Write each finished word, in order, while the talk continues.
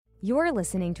You're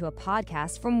listening to a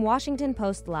podcast from Washington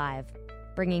Post Live,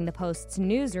 bringing the Post's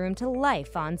newsroom to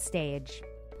life on stage.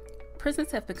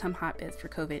 Prisons have become hotbeds for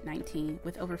COVID-19,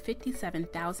 with over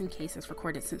 57,000 cases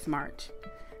recorded since March.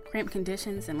 Cramped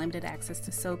conditions and limited access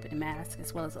to soap and masks,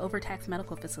 as well as overtaxed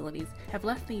medical facilities, have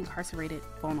left the incarcerated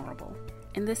vulnerable.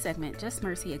 In this segment, Just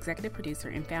Mercy executive producer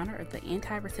and founder of the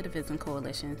Anti-Recidivism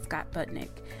Coalition, Scott Budnick,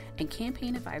 and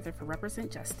campaign advisor for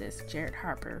Represent Justice, Jared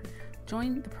Harper,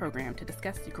 joined the program to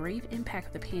discuss the grave impact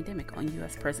of the pandemic on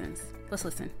U.S. prisons. Let's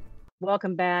listen.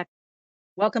 Welcome back.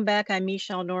 I'm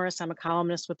Michelle Norris. I'm a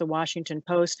columnist with the Washington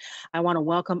Post. I want to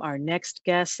welcome our next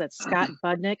guests. That's Scott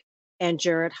Budnick and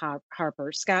Jared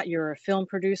Harper. Scott, you're a film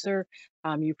producer.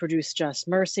 You produce Just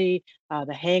Mercy,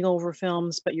 the Hangover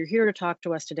films, but you're here to talk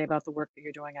to us today about the work that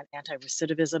you're doing on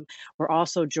anti-recidivism. We're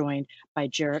also joined by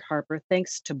Jared Harper.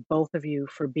 Thanks to both of you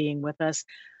for being with us.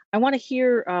 I want to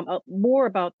hear more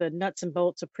about the nuts and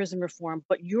bolts of prison reform,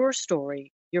 but your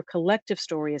story, your collective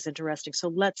story is interesting. So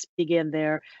let's begin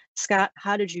there. Scott,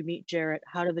 how did you meet Jared?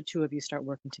 How did the two of you start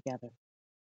working together?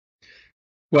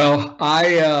 Well,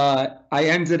 I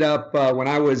ended up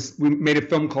we made a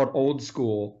film called Old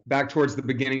School back towards the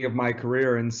beginning of my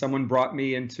career, and someone brought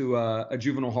me into a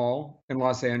juvenile hall in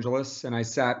Los Angeles, and I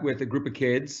sat with a group of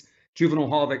kids, juvenile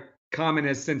hall that Common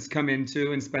has since come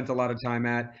into and spent a lot of time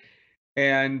at,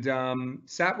 and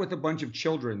sat with a bunch of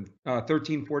children,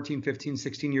 13, 14, 15,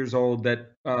 16 years old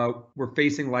that were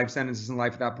facing life sentences and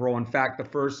life without parole. In fact, the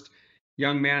first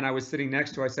young man I was sitting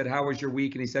next to, I said, "How was your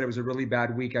week?" And he said, "It was a really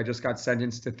bad week. I just got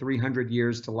sentenced to 300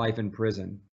 years to life in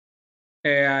prison."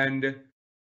 And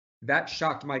that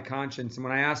shocked my conscience. And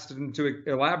when I asked him to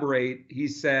elaborate, he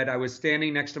said, "I was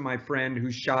standing next to my friend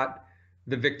who shot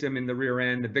the victim in the rear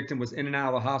end. The victim was in and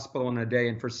out of the hospital in a day.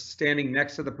 And for standing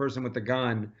next to the person with the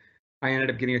gun, I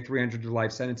ended up getting a 300 to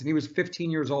life sentence." And he was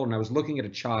 15 years old, and I was looking at a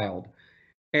child.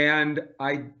 And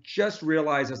I just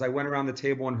realized as I went around the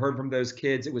table and heard from those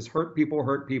kids, it was hurt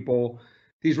people.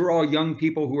 These were all young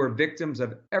people who were victims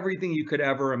of everything you could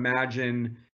ever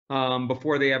imagine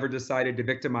before they ever decided to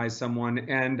victimize someone.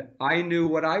 And I knew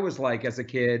what I was like as a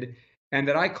kid, and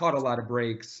that I caught a lot of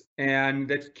breaks, and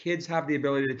that kids have the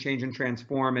ability to change and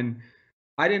transform. And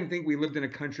I didn't think we lived in a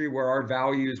country where our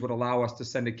values would allow us to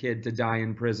send a kid to die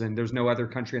in prison. There's no other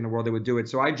country in the world that would do it.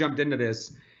 So I jumped into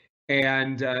this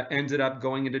and ended up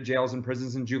going into jails and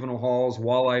prisons and juvenile halls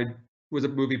while I was a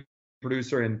movie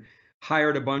producer, and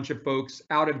hired a bunch of folks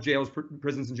out of jails,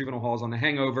 prisons, and juvenile halls on The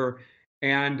Hangover,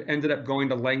 and ended up going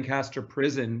to Lancaster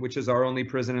Prison, which is our only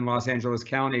prison in Los Angeles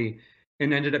County,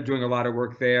 and ended up doing a lot of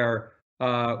work there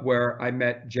where I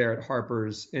met Jared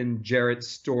Harper's, and Jared's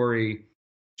story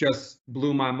just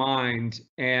blew my mind,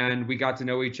 and we got to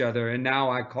know each other. And now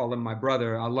I call him my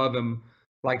brother. I love him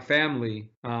like family,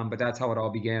 but that's how it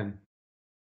all began.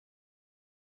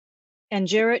 And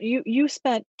Jared, you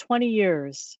spent 20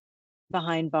 years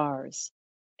behind bars.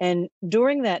 And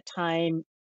during that time,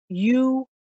 you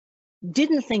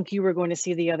didn't think you were going to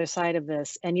see the other side of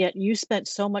this. And yet you spent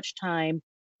so much time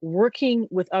working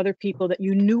with other people that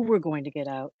you knew were going to get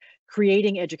out,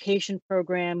 creating education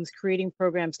programs, creating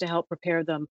programs to help prepare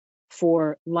them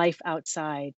for life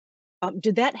outside.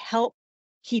 Did that help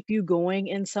keep you going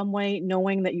in some way,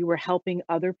 knowing that you were helping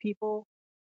other people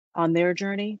on their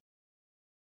journey?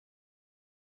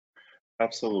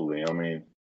 Absolutely. I mean,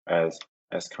 as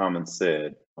Common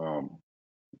said,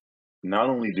 not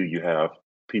only do you have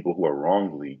people who are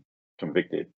wrongly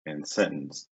convicted and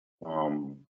sentenced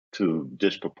to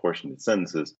disproportionate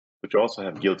sentences, but you also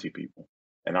have guilty people.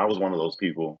 And I was one of those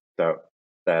people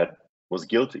that was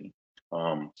guilty.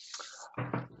 I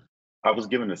was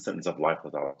given a sentence of life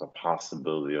without the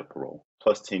possibility of parole,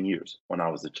 plus 10 years when I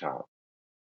was a child.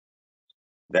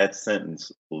 That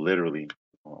sentence literally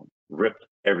ripped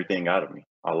everything out of me.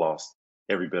 I lost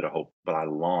every bit of hope, but I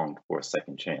longed for a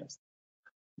second chance.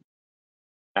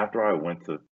 After I went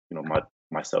to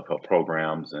my self-help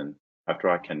programs, and after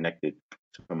I connected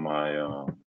to my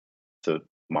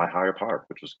higher power,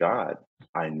 which was God,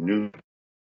 I knew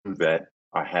that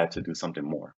I had to do something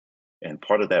more. And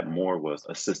part of that more was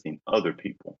assisting other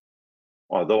people.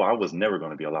 Although I was never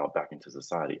going to be allowed back into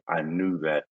society, I knew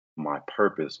that my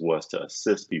purpose was to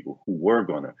assist people who were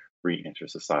going to re-enter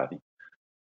society.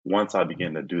 Once I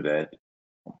began to do that,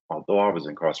 although I was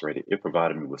incarcerated, it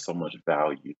provided me with so much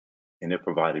value, and it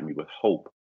provided me with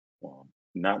hope.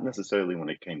 Not necessarily when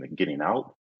it came to getting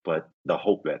out, but the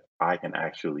hope that I can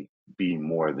actually be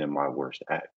more than my worst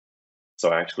act.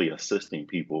 So actually assisting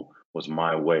people was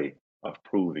my way of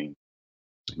proving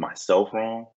myself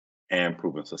wrong and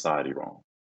proving society wrong.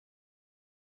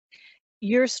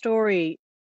 Your story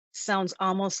sounds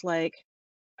almost like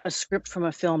a script from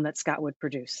a film that Scott would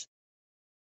produce.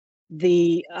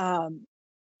 The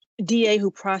DA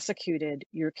who prosecuted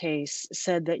your case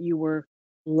said that you were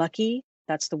lucky,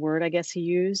 that's the word I guess he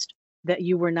used, that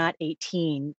you were not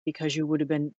 18 because you would have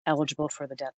been eligible for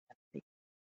the death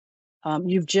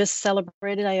penalty. You've just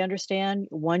celebrated, I understand,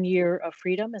 1 year of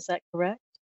freedom. Is that correct?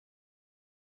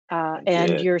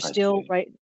 And you're still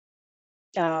right.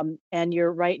 And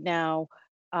you're right now.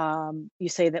 You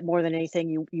say that more than anything,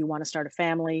 you want to start a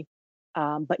family,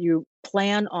 but you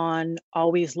plan on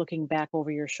always looking back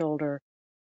over your shoulder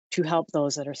to help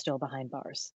those that are still behind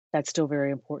bars. That's still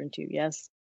very important to you. Yes.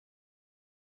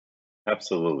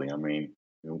 Absolutely. I mean,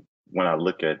 when I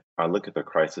look at the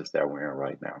crisis that we're in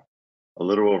right now, a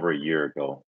little over a year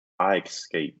ago, I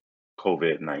escaped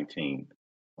COVID-19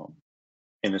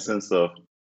 in the sense of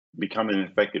becoming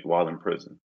infected while in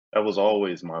prison. That was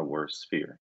always my worst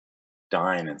fear,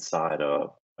 dying inside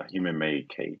of a human-made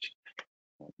cage.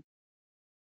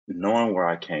 Knowing where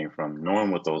I came from,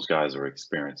 knowing what those guys are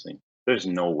experiencing, there's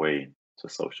no way to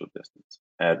social distance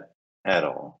at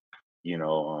all.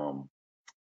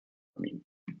 I mean,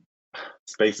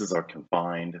 spaces are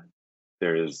confined.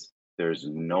 There's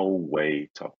no way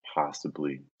to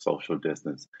possibly social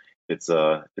distance. It's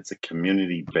a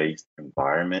community-based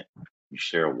environment. You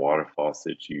share a water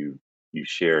faucet. You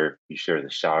share the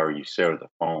shower. You share the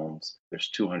phones. There's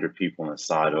 200 people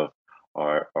inside of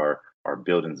our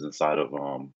buildings inside of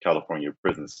California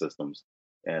prison systems,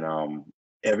 and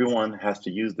everyone has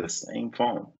to use the same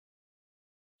phone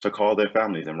to call their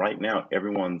families. And right now,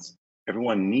 everyone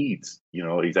needs,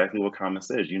 exactly what Common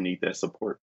says. You need that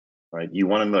support, right? You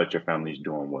want to know that your family's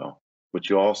doing well, but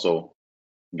you also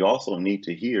need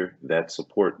to hear that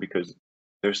support because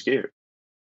they're scared,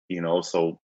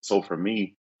 So for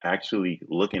me, actually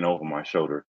looking over my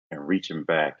shoulder and reaching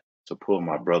back to pull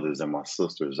my brothers and my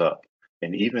sisters up,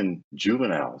 and even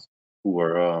juveniles who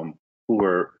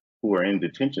are in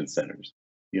detention centers,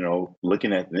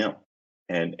 looking at them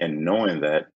and knowing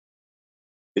that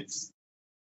it's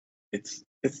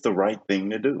the right thing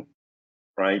to do,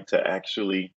 right? To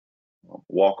actually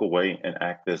walk away and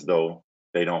act as though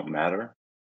they don't matter.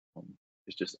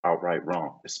 It's just outright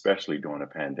wrong, especially during a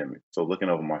pandemic. So looking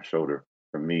over my shoulder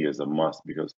for me is a must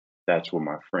because that's where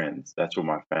my friends, that's where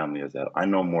my family is at. I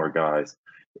know more guys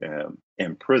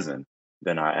in prison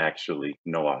than I actually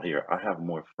know out here. I have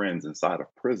more friends inside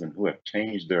of prison who have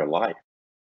changed their life,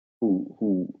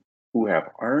 who have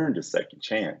earned a second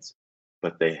chance,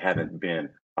 but they haven't been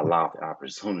allowed the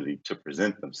opportunity to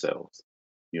present themselves,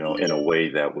 in a way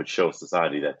that would show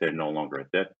society that they're no longer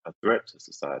a threat to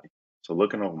society. So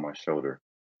looking over my shoulder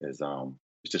is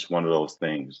it's just one of those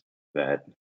things that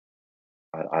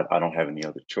I don't have any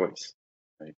other choice.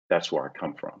 Right? That's where I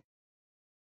come from.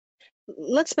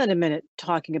 Let's spend a minute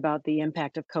talking about the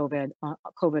impact of COVID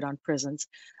on prisons.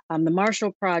 The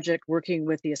Marshall Project, working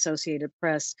with the Associated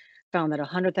Press, found that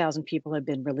 100,000 people have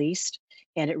been released,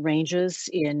 and it ranges.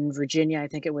 In Virginia, I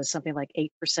think it was something like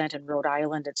 8%. In Rhode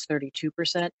Island, it's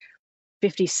 32%.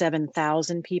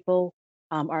 57,000 people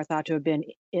are thought to have been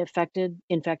infected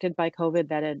by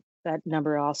COVID. That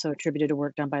number also attributed to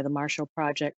work done by the Marshall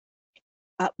Project.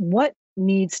 What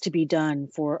needs to be done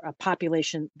for a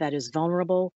population that is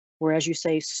vulnerable, where, as you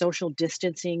say, social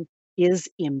distancing is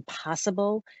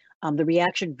impossible? The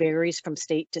reaction varies from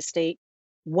state to state.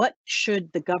 What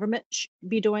should the government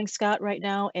be doing, Scott, right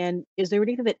now? And is there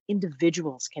anything that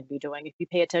individuals can be doing? If you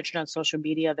pay attention on social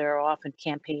media, there are often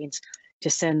campaigns to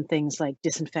send things like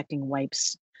disinfecting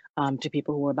wipes to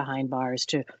people who are behind bars,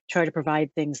 to try to provide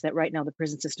things that right now the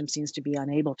prison system seems to be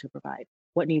unable to provide.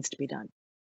 What needs to be done?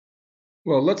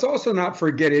 Well, let's also not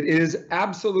forget it is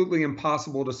absolutely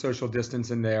impossible to social distance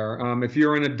in there. If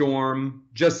you're in a dorm,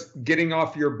 just getting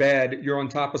off your bed, you're on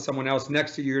top of someone else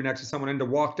next to you, you're next to someone, and to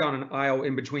walk down an aisle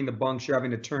in between the bunks, you're having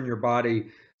to turn your body.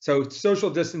 So social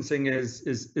distancing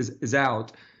is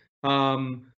out.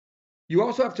 You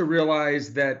also have to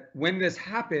realize that when this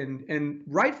happened, and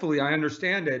rightfully I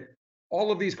understand it,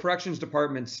 all of these corrections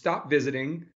departments stopped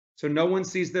visiting, so no one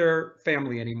sees their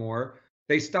family anymore.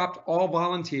 They stopped all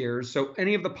volunteers, so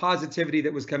any of the positivity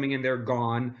that was coming in, they're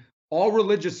gone. All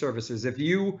religious services. If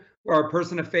you are a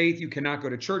person of faith, you cannot go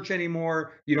to church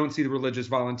anymore. You don't see the religious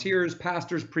volunteers,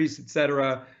 pastors, priests,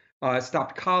 etc.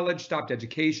 Stopped college, stopped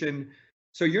education.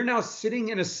 So you're now sitting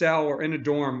in a cell or in a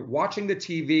dorm, watching the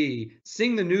TV,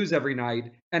 seeing the news every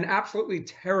night, and absolutely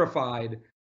terrified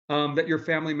that your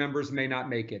family members may not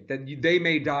make it, that they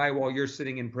may die while you're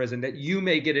sitting in prison, that you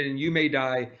may get it and you may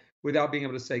die without being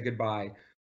able to say goodbye.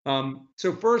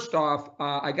 So first off,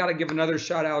 I got to give another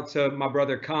shout out to my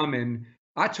brother Common.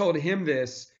 I told him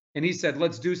this And he said,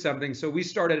 let's do something. So we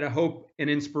started a Hope and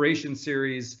Inspiration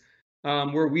series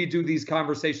where we do these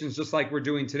conversations just like we're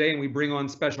doing today, and we bring on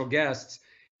special guests,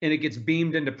 and it gets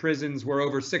beamed into prisons where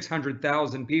over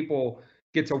 600,000 people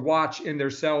get to watch in their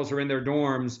cells or in their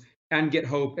dorms and get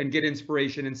hope and get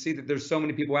inspiration and see that there's so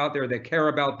many people out there that care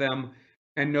about them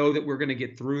and know that we're going to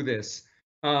get through this.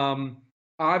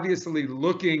 Obviously,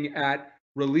 looking at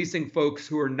releasing folks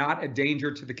who are not a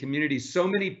danger to the community. So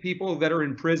many people that are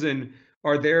in prison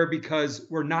are there because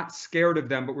we're not scared of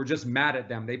them, but we're just mad at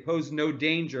them. They pose no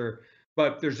danger,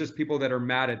 but there's just people that are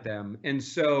mad at them. And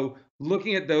so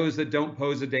looking at those that don't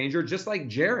pose a danger, just like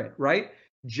Jarrett, right?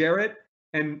 Jarrett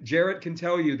can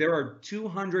tell you there are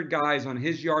 200 guys on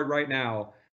his yard right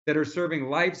now that are serving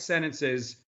life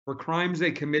sentences for crimes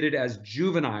they committed as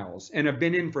juveniles and have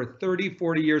been in for 30,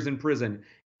 40 years in prison.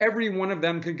 Every one of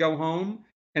them could go home.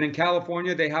 And in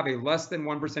California, they have a less than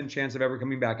 1% chance of ever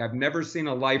coming back. I've never seen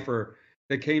a lifer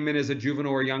that came in as a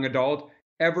juvenile or young adult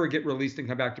ever get released and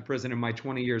come back to prison in my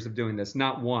 20 years of doing this.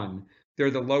 Not one.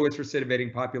 They're the lowest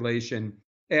recidivating population.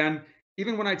 And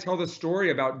even when I tell the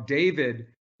story about David,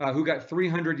 who got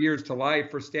 300 years to life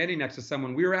for standing next to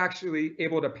someone, we were actually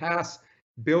able to pass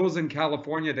bills in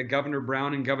California that Governor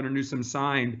Brown and Governor Newsom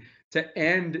signed to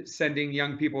end sending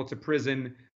young people to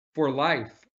prison for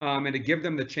life. And to give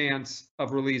them the chance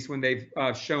of release when they've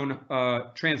shown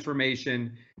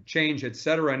transformation, change, et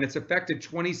cetera. And it's affected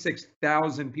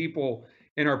 26,000 people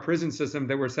in our prison system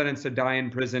that were sentenced to die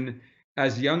in prison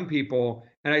as young people.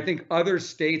 And I think other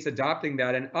states adopting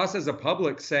that, and us as a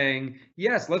public saying,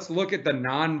 yes, let's look at the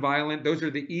nonviolent. Those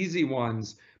are the easy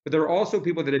ones. But there are also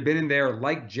people that have been in there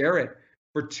like Jarrett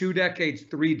for 2 decades,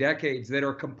 3 decades, that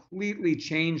are completely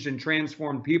changed and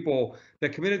transformed people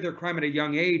that committed their crime at a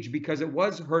young age because it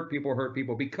was hurt people,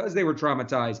 because they were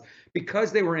traumatized,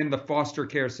 because they were in the foster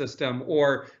care system,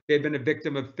 or they've been a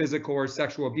victim of physical or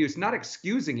sexual abuse. Not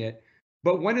excusing it,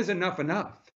 but when is enough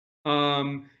enough?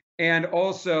 And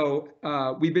also,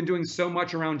 we've been doing so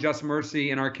much around Just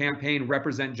Mercy in our campaign,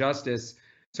 Represent Justice.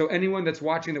 So anyone that's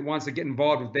watching that wants to get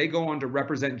involved, if they go on to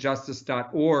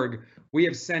representjustice.org, we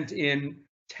have sent in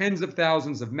tens of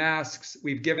thousands of masks.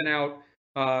 We've given out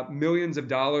millions of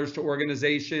dollars to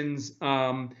organizations.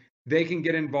 They can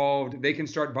get involved. They can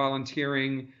start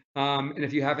volunteering. And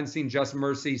if you haven't seen Just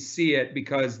Mercy, see it,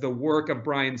 because the work of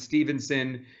Bryan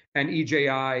Stevenson and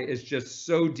EJI is just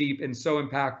so deep and so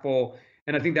impactful.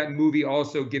 And I think that movie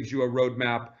also gives you a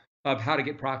roadmap of how to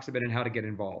get proximate and how to get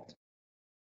involved.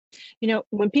 You know,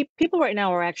 when people right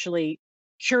now are actually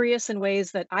curious in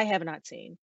ways that I have not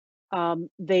seen,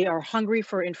 they are hungry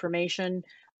for information,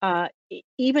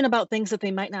 even about things that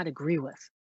they might not agree with.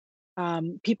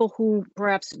 People who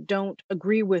perhaps don't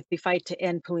agree with the fight to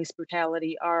end police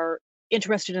brutality are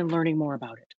interested in learning more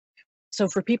about it. So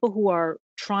for people who are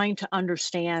trying to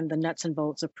understand the nuts and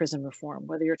bolts of prison reform,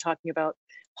 whether you're talking about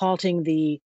halting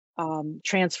the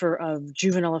transfer of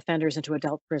juvenile offenders into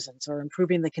adult prisons, or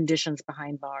improving the conditions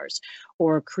behind bars,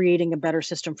 or creating a better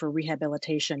system for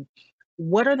rehabilitation,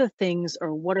 what are the things,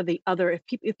 or what are the other,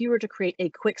 if you were to create a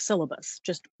quick syllabus,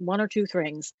 just 1 or 2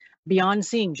 things beyond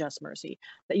seeing Just Mercy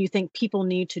that you think people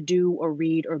need to do or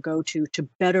read or go to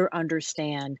better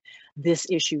understand this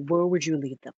issue, where would you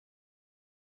lead them?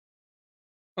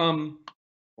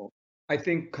 I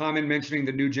think Common mentioning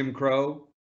the new Jim Crow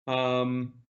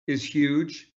is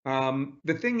huge.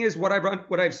 The thing is, what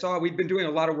I've saw, we've been doing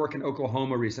a lot of work in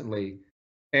Oklahoma recently,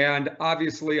 and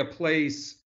obviously a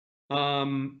place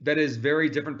that is very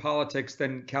different politics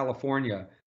than California.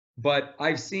 But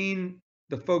I've seen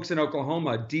the folks in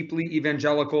Oklahoma, deeply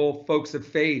evangelical folks of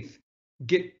faith,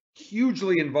 get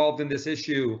hugely involved in this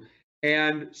issue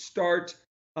and start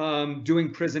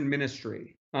doing prison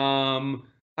ministry.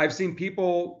 I've seen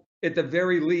people, at the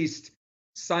very least,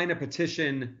 sign a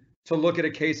petition to look at a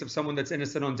case of someone that's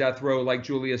innocent on death row, like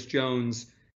Julius Jones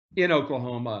in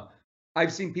Oklahoma.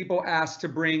 I've seen people ask to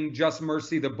bring Just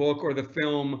Mercy, the book or the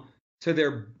film, to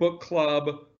their book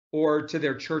club or to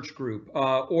their church group,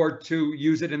 or to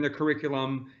use it in their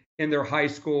curriculum in their high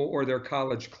school or their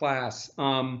college class.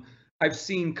 I've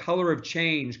seen Color of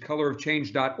Change,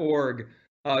 colorofchange.org,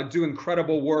 do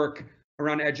incredible work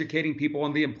around educating people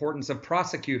on the importance of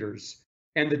prosecutors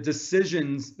and the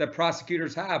decisions that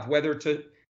prosecutors have, whether to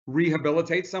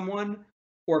rehabilitate someone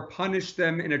or punish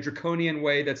them in a draconian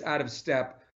way that's out of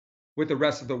step with the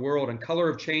rest of the world. And Color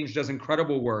of Change does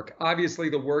incredible work. Obviously,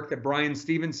 the work that Bryan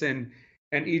Stevenson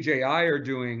and EJI are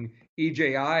doing,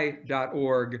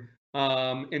 EJI.org,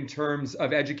 in terms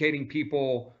of educating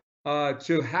people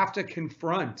to have to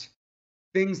confront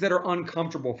things that are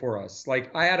uncomfortable for us.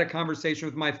 Like, I had a conversation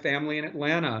with my family in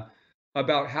Atlanta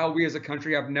about how we as a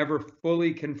country have never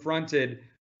fully confronted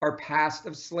our past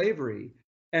of slavery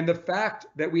and the fact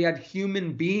that we had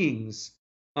human beings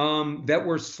that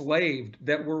were slaved,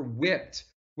 that were whipped,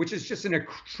 which is just an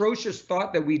atrocious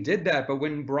thought that we did that. But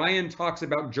when Brian talks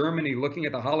about Germany looking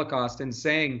at the Holocaust and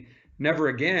saying never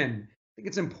again, I think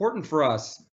it's important for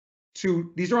us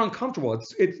to, these are uncomfortable.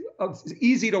 It's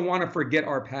easy to want to forget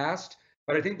our past,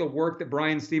 but I think the work that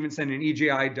Brian Stevenson and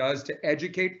EJI does to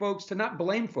educate folks, to not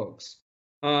blame folks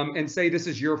and say this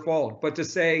is your fault, but to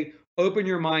say, open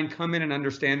your mind, come in and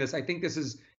understand this. I think this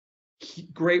is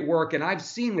great work. And I've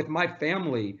seen with my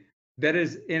family that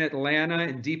is in Atlanta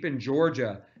and deep in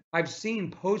Georgia, I've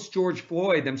seen post George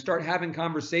Floyd them start having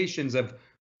conversations of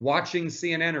watching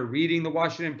CNN or reading the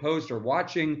Washington Post or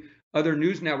watching other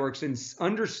news networks and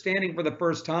understanding for the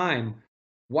first time,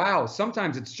 wow,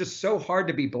 sometimes it's just so hard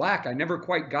to be Black. I never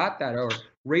quite got that. Or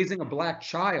raising a Black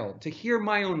child. To hear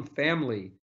my own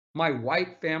family, my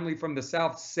white family from the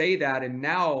South say that, and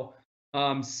now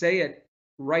say it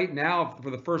right now for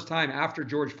the first time after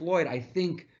George Floyd, I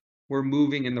think we're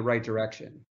moving in the right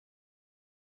direction.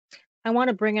 I want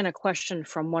to bring in a question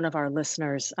from one of our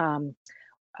listeners.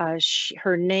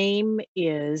 Her name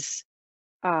is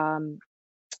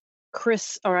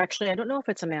Chris, or actually, I don't know if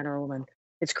it's a man or a woman.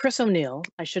 It's Chris O'Neill.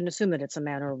 I shouldn't assume that it's a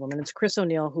man or a woman. It's Chris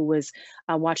O'Neill, who was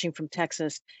watching from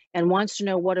Texas and wants to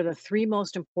know what are the 3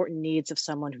 most important needs of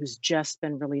someone who's just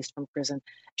been released from prison.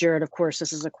 Jared, of course,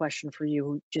 this is a question for you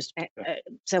who just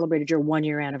celebrated your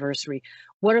 1-year anniversary.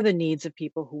 What are the needs of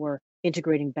people who are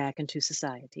integrating back into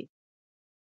society?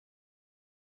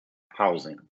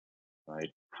 Housing,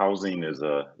 right? Housing is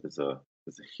a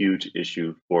huge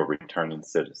issue for returning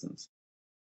citizens.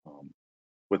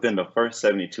 Within the first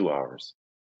 72 hours,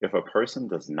 if a person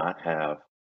does not have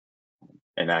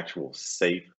an actual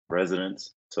safe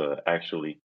residence to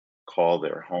actually call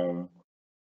their home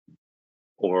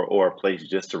or a place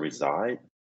just to reside,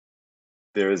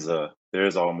 there's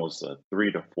almost a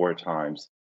 3 to 4 times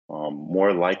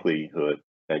more likelihood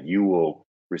that you will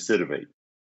recidivate.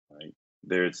 Right?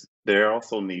 There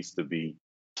also needs to be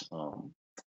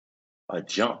a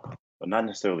jump, but not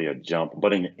necessarily a jump,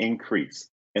 but an increase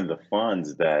in the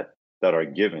funds that are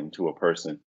given to a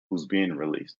person who's being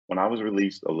released. When I was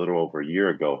released a little over a year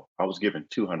ago, I was given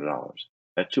 $200.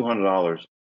 That $200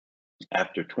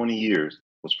 after 20 years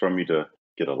was for me to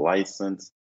get a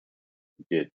license,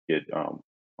 get a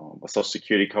social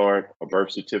security card, a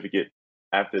birth certificate.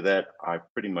 After that, I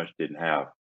pretty much didn't have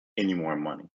any more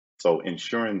money. So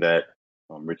ensuring that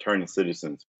returning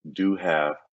citizens do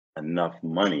have enough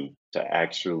money to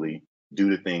actually do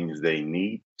the things they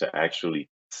need to actually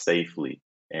safely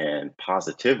and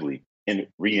positively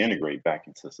reintegrate back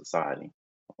into society.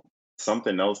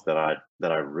 Something else that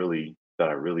I really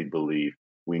believe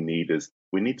we need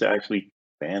to actually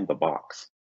ban the box.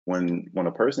 When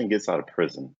a person gets out of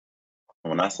prison,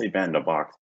 when I say ban the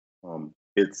box,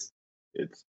 it's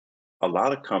a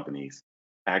lot of companies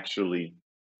actually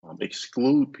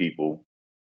exclude people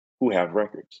who have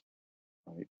records.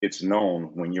 Right? It's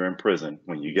known when you're in prison,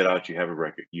 when you get out, you have a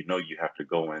record. You know you have to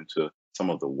go into some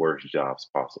of the worst jobs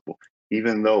possible.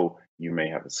 Even though you may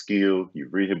have a skill,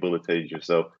 you've rehabilitated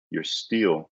yourself, you're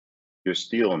still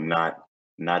not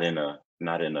in a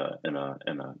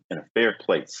fair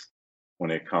place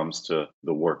when it comes to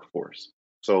the workforce.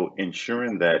 So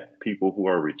ensuring that people who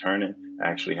are returning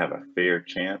actually have a fair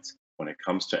chance when it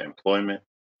comes to employment,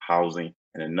 housing,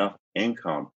 and enough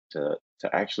income to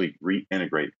actually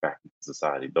reintegrate back into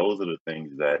society. Those are the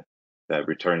things that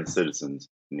returning citizens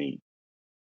need.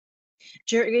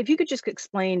 Jerry, if you could just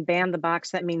explain ban the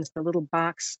box, that means the little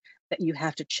box that you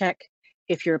have to check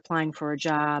if you're applying for a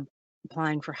job,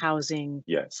 applying for housing,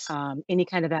 Yes. any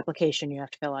kind of application you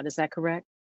have to fill out. Is that correct?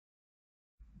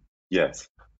 Yes.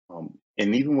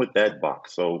 And even with that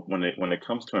box, so when it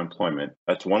comes to employment,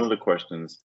 that's one of the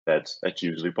questions that's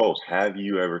usually posed. Have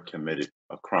you ever committed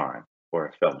a crime or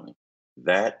a felony?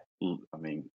 That, I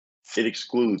mean, it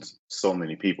excludes so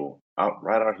many people.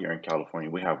 Right out here in California,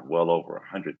 we have well over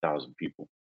 100,000 people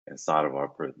inside of our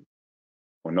prison.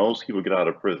 When those people get out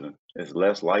of prison, it's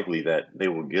less likely that they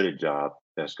will get a job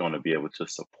that's going to be able to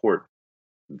support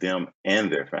them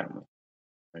and their family.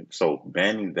 Right? So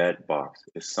banning that box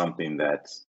is something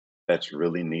that's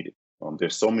really needed.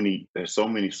 There's so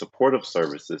many supportive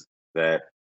services that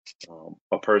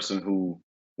a person who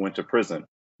went to prison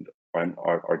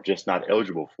are just not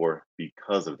eligible for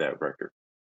because of that record.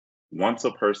 Once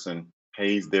a person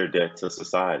pays their debt to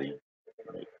society,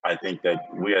 right, I think that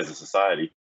we as a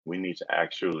society, we need to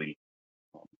actually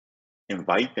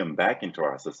invite them back into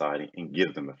our society and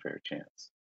give them a fair chance.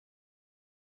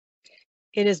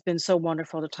 It has been so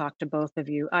wonderful to talk to both of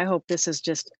you. I hope this is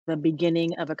just the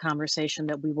beginning of a conversation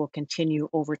that we will continue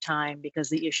over time because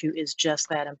the issue is just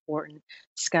that important.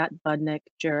 Scott Budnick,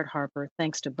 Jarrett Harper,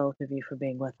 thanks to both of you for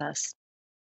being with us.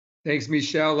 Thanks,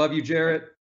 Michelle. Love you, Jarrett.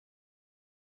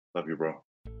 Love you, bro.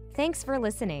 Thanks for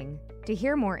listening. To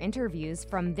hear more interviews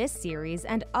from this series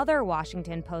and other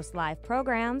Washington Post Live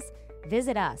programs,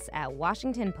 visit us at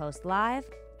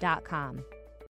WashingtonPostLive.com.